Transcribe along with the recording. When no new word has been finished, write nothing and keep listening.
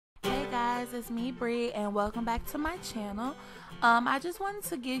guys, it's me Bree and welcome back to my channel. I just wanted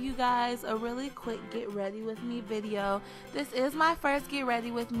to give you guys a really quick get ready with me video. This is my first get ready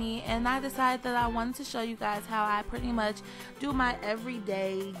with me, and I decided that I wanted to show you guys how I pretty much do my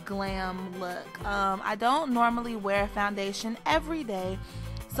everyday glam look. I don't normally wear foundation every day,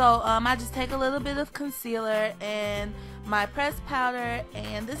 so I just take a little bit of concealer and my pressed powder,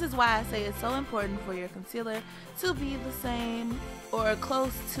 and this is why I say it's so important for your concealer to be the same or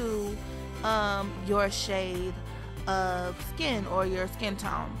close to your shade of skin or your skin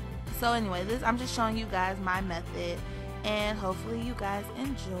tone. So anyway, I'm just showing you guys my method, and hopefully you guys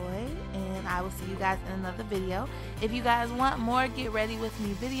enjoy, and I will see you guys in another video. If you guys want more get ready with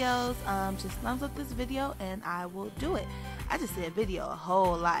me videos, just thumbs up this video and I will do it. I just said video a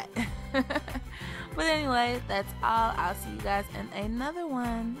whole lot. But anyway, that's all. I'll see you guys in another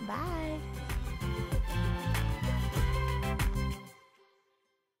one. Bye.